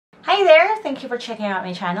Hi there! Thank you for checking out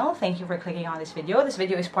my channel. Thank you for clicking on this video. This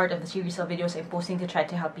video is part of the series of videos I'm posting to try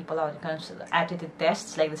to help people out when it comes to aptitude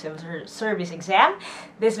tests like the civil service exam.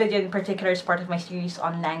 This video in particular is part of my series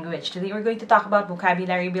on language. Today we're going to talk about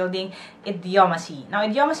vocabulary building, idiomacy. Now,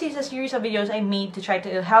 idiomacy is a series of videos I made to try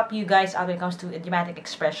to help you guys out when it comes to idiomatic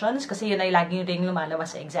expressions kasi yun ay laging ring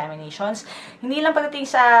lumalabas sa examinations. Hindi lang pagdating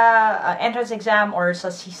sa entrance exam or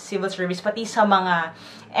sa civil service, pati sa mga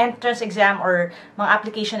entrance exam or mga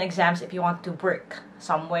application exams if you want to work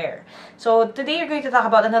somewhere. So today we're going to talk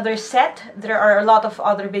about another set. There are a lot of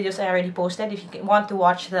other videos I already posted. If you want to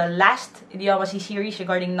watch the last idiomacy series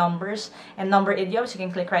regarding numbers and number idioms, you can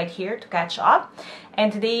click right here to catch up.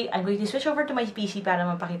 And today, I'm going to switch over to my PC para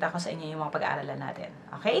mapakita ko sa inyo yung mga pag-aaralan natin.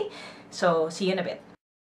 Okay? So, see you in a bit.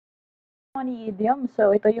 Money idiom.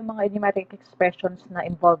 So, ito yung mga idiomatic expressions na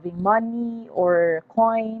involving money or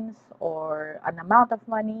coins or an amount of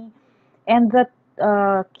money. And the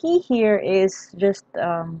key here is just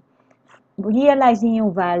realizing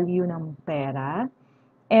yung value ng pera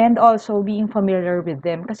and also being familiar with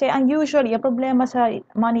them. Kasi ang usually, ang problema sa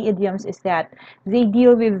money idioms is that they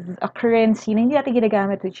deal with a currency na hindi natin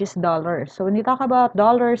ginagamit, which is dollars. So, when you talk about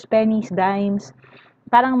dollars, pennies, dimes,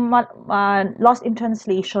 parang lost in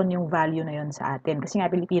translation yung value na yun sa atin. Kasi nga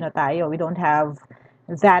Pilipino tayo, we don't have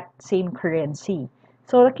that same currency.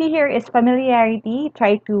 So the key here is familiarity.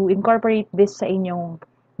 Try to incorporate this sa inyong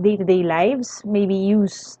day-to-day lives. Maybe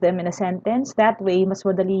use them in a sentence. That way, mas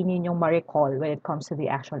madali ninyong ma-recall when it comes to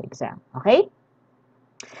the actual exam. Okay?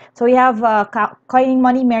 So we have coining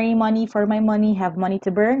money, merry money, for my money, have money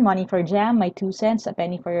to burn, money for jam, my 2 cents, a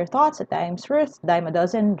penny for your thoughts, a time's worth, dime a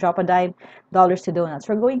dozen, drop a dime, dollars to donuts.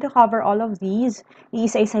 We're going to cover all of these.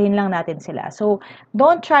 Iisa-isahin lang natin sila. So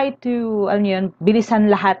don't try to, yun,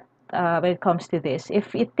 bilisan lahat when it comes to this.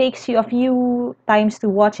 If it takes you a few times to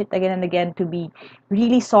watch it again and again to be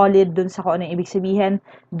really solid dun sa kung ano ibig sabihin,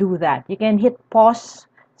 do that. You can hit pause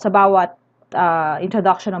sa bawat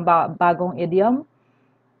introduction ng bagong idiom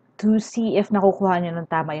to see if nakukuha nyo ng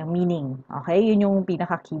tama yung meaning. Okay? Yun yung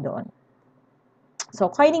pinaka-key doon. So,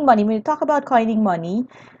 coining money. When we talk about coining money,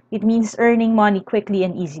 it means earning money quickly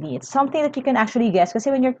and easily. It's something that you can actually guess.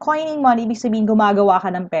 Kasi when you're coining money, ibig sabihin gumagawa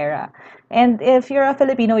ka ng pera. And if you're a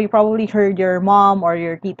Filipino, you probably heard your mom or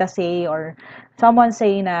your tita say or someone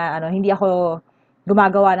say na hindi ako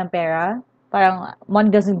gumagawa ng pera. Parang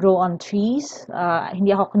money doesn't grow on trees.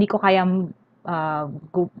 Hindi ko kayang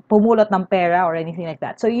pumulot ng pera or anything like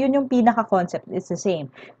that. So, yun yung pinaka-concept. It's the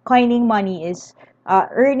same. Coining money is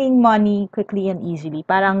earning money quickly and easily.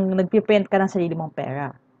 Parang nagpiprint ka ng sarili mong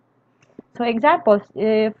pera. So, examples,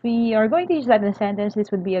 if we are going to use that in a sentence,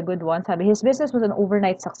 this would be a good one. Sabi, his business was an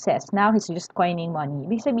overnight success. Now, he's just coining money.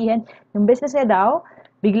 Ibig sabihin, yung business niya daw,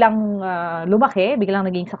 biglang lumaki, biglang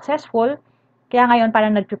naging successful, kaya ngayon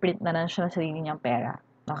parang nagpiprint na siya ng sarili niyang pera.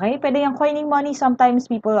 Okay? Pwede yung coining money. Sometimes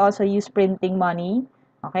people also use printing money.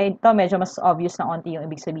 Okay? Ito medyo mas obvious na onti yung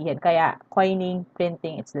ibig sabihin. Kaya coining,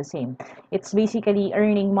 printing, it's the same. It's basically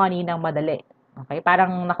earning money ng madali. Okay?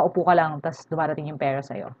 Parang nakaupo ka lang, tapos dumarating yung pera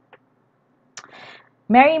sa'yo.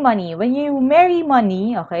 Marry money. When you marry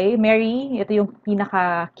money, okay, marry, ito yung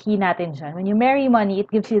pinaka-key natin dyan. When you marry money,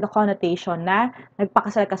 it gives you the connotation na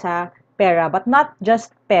nagpakasal ka sa pera, but not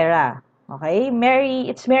just pera. Okay?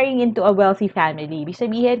 It's marrying into a wealthy family. Ibig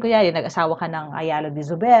sabihin, kuya, nag-asawa ka ng Ayala de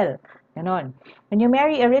Zubel. Ganon. When you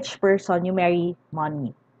marry a rich person, you marry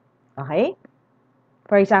money. Okay?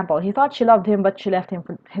 For example, he thought she loved him but she left him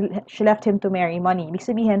to marry money. Ibig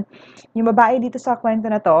sabihin, yung babae dito sa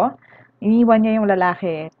kwento na to, iniwan niya yung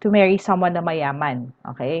lalaki to marry someone na mayaman.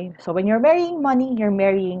 Okay? So when you're marrying money, you're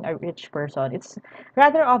marrying a rich person. It's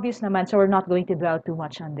rather obvious naman, so we're not going to dwell too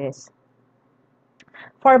much on this.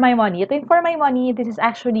 For my money. Ito yung for my money, this is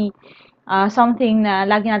actually something na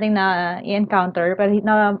lagi nating na-encounter pero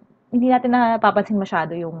hindi natin napapansin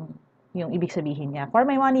masyado yung ibig sabihin niya. For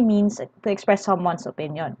my money means to express someone's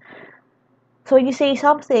opinion. So, you say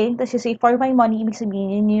something, tapos you say, for my money, ibig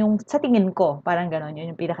sabihin yun yung sa tingin ko. Parang ganon,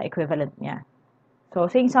 yun yung pinaka-equivalent niya. So,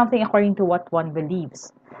 saying something according to what one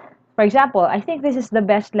believes. For example, I think this is the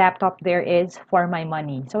best laptop there is for my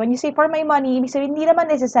money. So, when you say for my money, ibig sabihin, hindi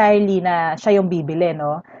naman necessarily na siya yung bibili,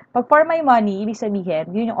 no? Pag for my money, ibig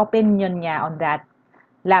sabihin, yun yung opinion niya on that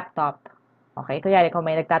laptop. Okay? Kaya kung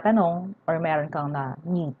may nagtatanong or meron kang na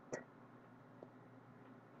need.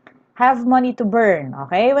 Have money to burn.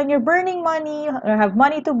 Okay? When you're burning money or have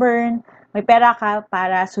money to burn, may pera ka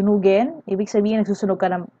para sunugin. Ibig sabihin, nagsusunog ka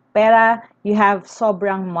ng pera, you have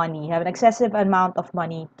sobrang money. You have an excessive amount of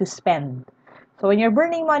money to spend. So, when you're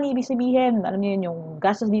burning money, ibig sabihin, alam niyo yun, yung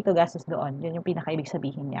gastos dito, gastos doon. Yun yung pinaka-ibig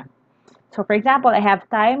sabihin niya. So, for example, I have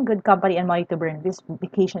time, good company, and money to burn. This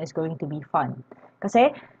vacation is going to be fun.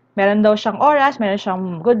 Kasi, meron daw siyang oras, meron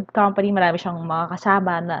siyang good company, marami siyang mga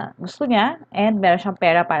kasama na gusto niya, and meron siyang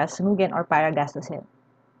pera para sunugin or para gastusin.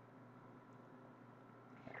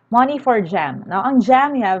 Money for jam. Now, ang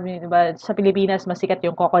jam, you have, diba, sa Pilipinas, masikat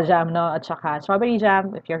yung coco jam, no? At saka strawberry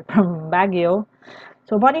jam, if you're from Baguio.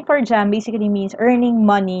 So, money for jam basically means earning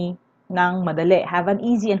money ng madali. Have an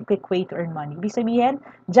easy and quick way to earn money. Ibig sabihin,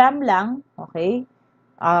 jam lang, okay,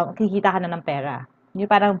 kikita ka na ng pera.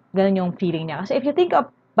 Yung parang ganun yung feeling niya. Kasi if you think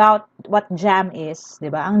about what jam is,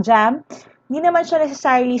 di ba? Ang jam, hindi naman siya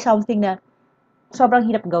necessarily something na sobrang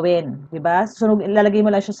hirap gawin, di ba? Sunog, lalagay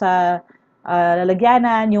mo lang siya sa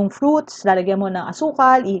lalagyanan, yung fruits, lalagyan mo ng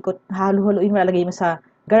asukal, ikot, halo-haloin mo, lalagay mo sa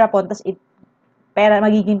garapon, tapos pera,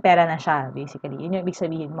 magiging pera na siya, basically. Yun yung ibig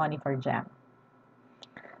sabihin, money for jam.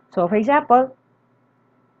 So, for example,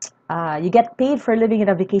 you get paid for living in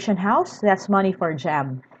a vacation house, that's money for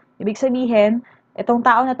jam. Ibig sabihin, itong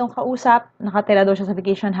tao na itong kausap, nakatira daw siya sa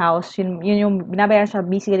vacation house, yun yung binabayaran siya,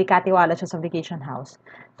 basically katiwala siya sa vacation house.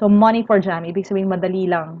 So, money for jam, ibig sabihin, madali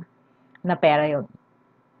lang na pera yun.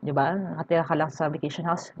 Diba? Nakatira ka lang sa vacation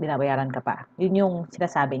house, binabayaran ka pa. Yun yung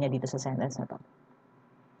sinasabi niya dito sa sentence na to.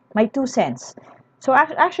 My 2 cents. So,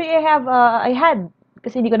 actually, I had,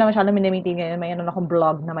 kasi hindi ko na masyadong minimitin ngayon, may ano akong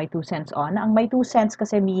blog na my 2 cents on. Ang my 2 cents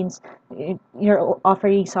kasi means you're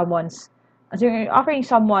offering someone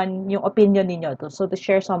yung opinion ninyo. So, to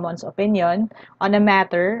share someone's opinion on a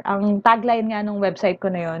matter. Ang tagline nga nung website ko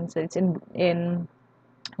na yun, so it's in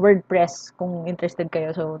WordPress, kung interested kayo.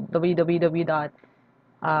 So,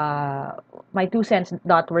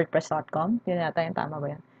 my2cents.wordpress.com. Yun yata yung tama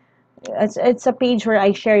ba yan? It's a page where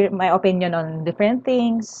I share my opinion on different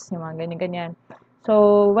things, yung mga ganyan-ganyan.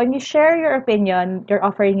 So, when you share your opinion, you're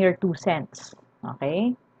offering your 2 cents.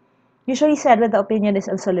 Okay? Usually said when the opinion is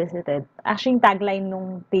unsolicited. Actually, yung tagline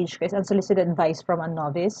nung page ko is unsolicited advice from a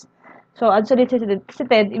novice. So, unsolicited,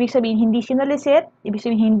 ibig sabihin hindi sinolicit, ibig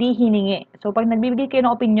sabihin hindi hiningi. So, pag nagbibigay kayo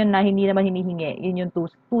ng opinion na hindi naman hinihingi, yun yung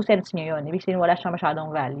 2 cents nyo yun. Ibig sabihin wala siya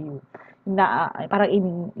masyadong value. Na, parang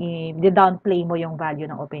i-downplay mo yung value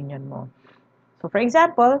ng opinion mo. So, for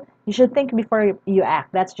example, you should think before you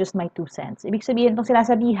act. That's just my 2 cents. Ibig sabihin, itong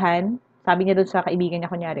sinasabihan, sabi niya doon sa kaibigan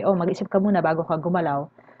niya, kunyari, mag-isip ka muna bago ka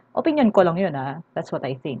gumalaw. Opinion ko lang yun, ah. That's what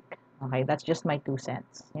I think. Okay, that's just my 2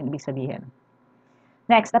 cents. Yung ibig sabihin.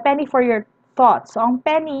 Next, a penny for your thoughts. So, ang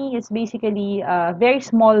penny is basically a very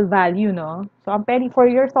small value, no? So, ang penny for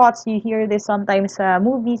your thoughts, you hear this sometimes sa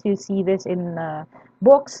movies, you see this in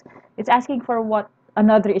books. It's asking for what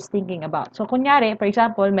another is thinking about. So, kunyari, for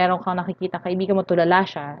example, meron kang nakikita, kaibigan mo tulala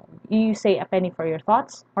siya, you say a penny for your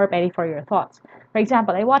thoughts or a penny for your thoughts. For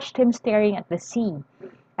example, I watched him staring at the sea.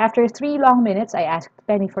 After 3 long minutes, I asked,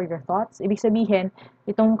 penny for your thoughts. Ibig sabihin,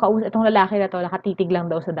 itong lalaki na to, nakatitig lang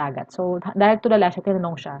daw sa dagat. So, dahil tulala siya,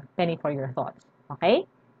 tinanong siya, penny for your thoughts. Okay?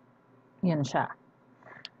 Yun siya.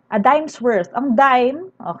 A dime's worth. Ang dime,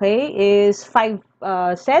 okay, is 5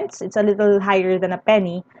 cents. It's a little higher than a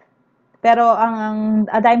penny. Pero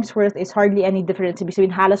a dime's worth is hardly any difference. Ibig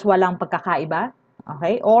sabihin, halos walang pagkakaiba.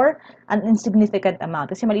 Okay? Or an insignificant amount.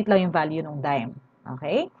 Kasi maliit lang yung value ng dime.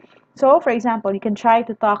 Okay? So, for example, you can try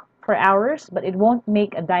to talk for hours, but it won't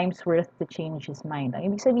make a dime's worth to change his mind. Ang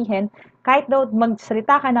ibig sabihin, kahit daw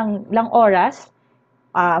magsalita ka ng lang oras,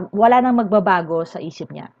 wala nang magbabago sa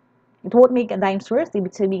isip niya. It won't make a dime's worth.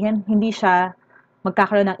 Ibig sabihin, hindi siya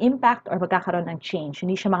magkakaroon ng impact or magkakaroon ng change.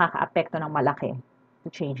 Hindi siya makaka-apekto ng malaki to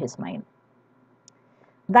change his mind.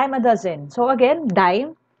 Dime a dozen. So again,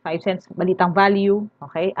 dime, 5 cents, maliit ang value.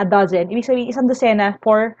 Okay? A dozen. Ibig sabihin, isang dosena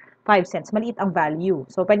for 5 cents. Maliit ang value.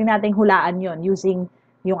 So, pwede nating hulaan yon using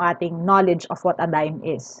yung ating knowledge of what a dime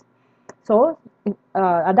is. So,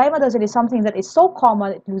 a dime a dozen is something that is so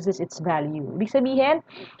common, it loses its value. Ibig sabihin,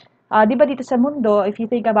 di ba dito sa mundo, if you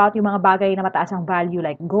think about yung mga bagay na mataas ang value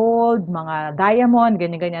like gold, mga diamond,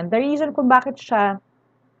 ganyan-ganyan, the reason kung bakit siya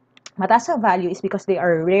mataas ang value is because they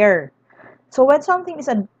are rare. So, when something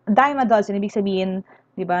is a dime a dozen, ibig sabihin,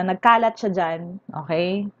 di ba, nagkalat siya dyan,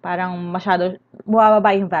 okay? Parang masyado,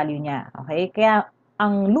 bumababa yung value niya, okay? Kaya,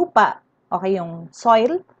 ang lupa, okay, yung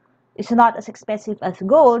soil, is not as expensive as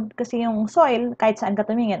gold kasi yung soil, kahit saan ka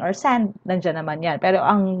tumingin, or sand, nandyan naman yan. Pero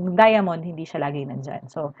ang diamond, hindi siya lagi nandyan.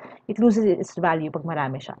 So, it loses its value pag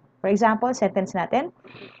marami siya. For example, sentence natin,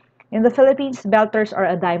 in the Philippines, belters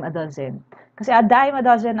are a dime a dozen. Kasi a dime a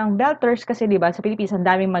dozen ang belters kasi 'di ba sa Pilipinas ang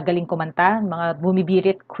daming magaling kumanta, mga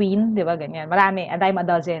bumibirit, queen, 'di ba ganyan. Marami, a dime a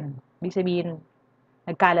dozen. Ibig sabihin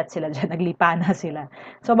nagkalat sila dyan, naglipa na sila.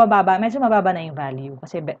 So, medyo mababa na yung value.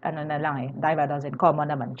 Kasi, ano na lang dime a dozen, common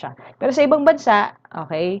naman siya. Pero sa ibang bansa,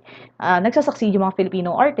 okay, nagsasucceed yung mga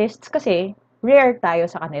Filipino artists kasi rare tayo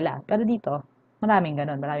sa kanila. Pero dito, maraming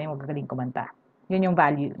ganun, maraming magagaling kumanta. Yun yung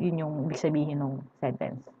value, yun yung ibig sabihin ng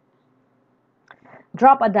sentence.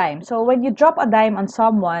 Drop a dime. So when you drop a dime on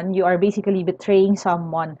someone, you are basically betraying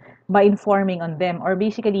someone by informing on them, or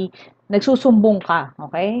basically nagsusumbong ka,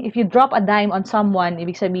 okay? If you drop a dime on someone,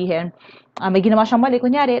 ibig sabihin may ginawa siyang mali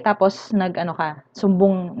kunyari, tapos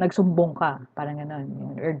nagsumbong ka, parang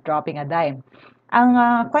ganoon. You're dropping a dime. Ang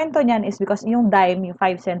kwento niyan is because yung dime, yung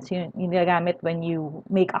 5 cents, yung ginagamit when you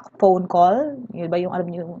make a phone call. Yun ba yung alam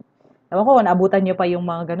niyo, ewan ko, naabutan niyo pa yung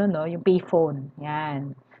mga ganun, no? Yung payphone.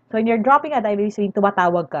 Yan. So, when you're dropping a dime, ibig sabihin,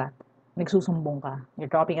 tumatawag ka. Nagsusumbong ka.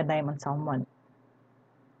 You're dropping a dime on someone.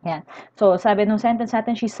 Yan. So, sabi nung sentence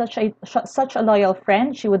natin, she's such a loyal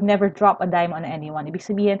friend. She would never drop a dime on anyone. Ibig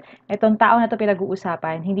sabihin, itong tao na to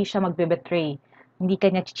pinag-uusapan, hindi siya magbe-betray. Hindi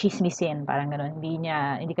kanya chismisin, parang gano'n.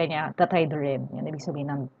 Hindi kanya tatraidorin. Yan, ibig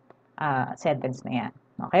sabihin ng sentence na yan.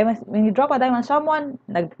 Okay? When you drop a dime on someone,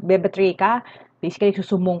 nagbe-betray ka, basically,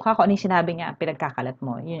 susumbong ka kung ano yung sinabi niya, pinagkakalat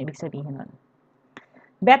mo. Yun, ibig sabihin nun.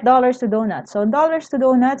 Bet dollars to donuts. So, dollars to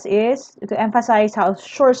donuts is to emphasize how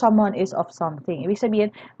sure someone is of something. Ibig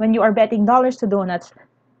sabihin, when you are betting dollars to donuts,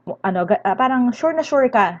 parang sure na sure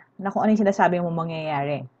ka na kung ano yung sinasabi mo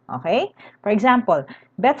mangyayari. Okay? For example,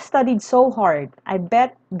 Beth studied so hard. I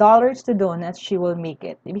bet dollars to donuts she will make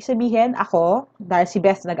it. Ibig sabihin, ako, dahil si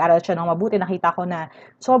Beth nag-aral siya ng mabuti, nakita ko na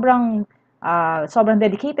sobrang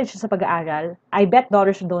dedicated siya sa pag-aaral. I bet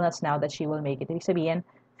dollars to donuts now that she will make it. Ibig sabihin,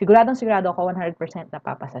 sigurado ako 100%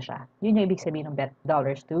 napapasa siya. Yun yung ibig sabihin ng bet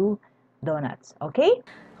dollars to donuts. Okay?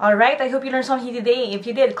 Alright, I hope you learned something today. If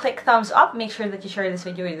you did, click thumbs up. Make sure that you share this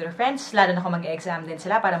video with your friends. Lalo na kung mag-exam din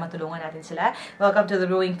sila para matulungan natin sila. Welcome to the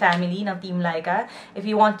growing family ng Team Lyqa. If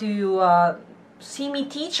you want to see me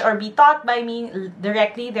teach or be taught by me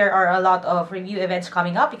directly, there are a lot of review events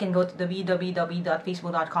coming up. You can go to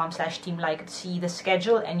www.facebook.com/teamlyqa to see the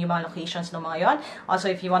schedule and yung mga locations ng mga yon. Also,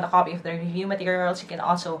 if you want a copy of the review materials, you can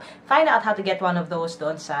also find out how to get one of those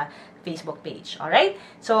doon sa Facebook page. Alright?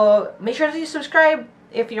 So, make sure to subscribe.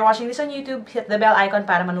 If you're watching this on YouTube, hit the bell icon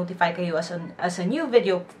para ma-notify kayo as a new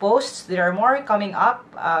video posts. There are more coming up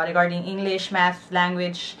regarding English, math,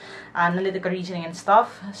 language, analytical reasoning, and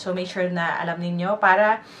stuff. So make sure na alam ninyo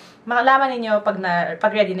para makalaman ninyo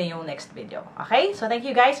pag ready na yung next video. Okay? So thank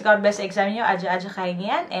you guys. God bless the exam nyo. Adja kayo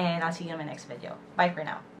niyan. And I'll see you in my next video. Bye for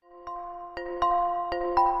now.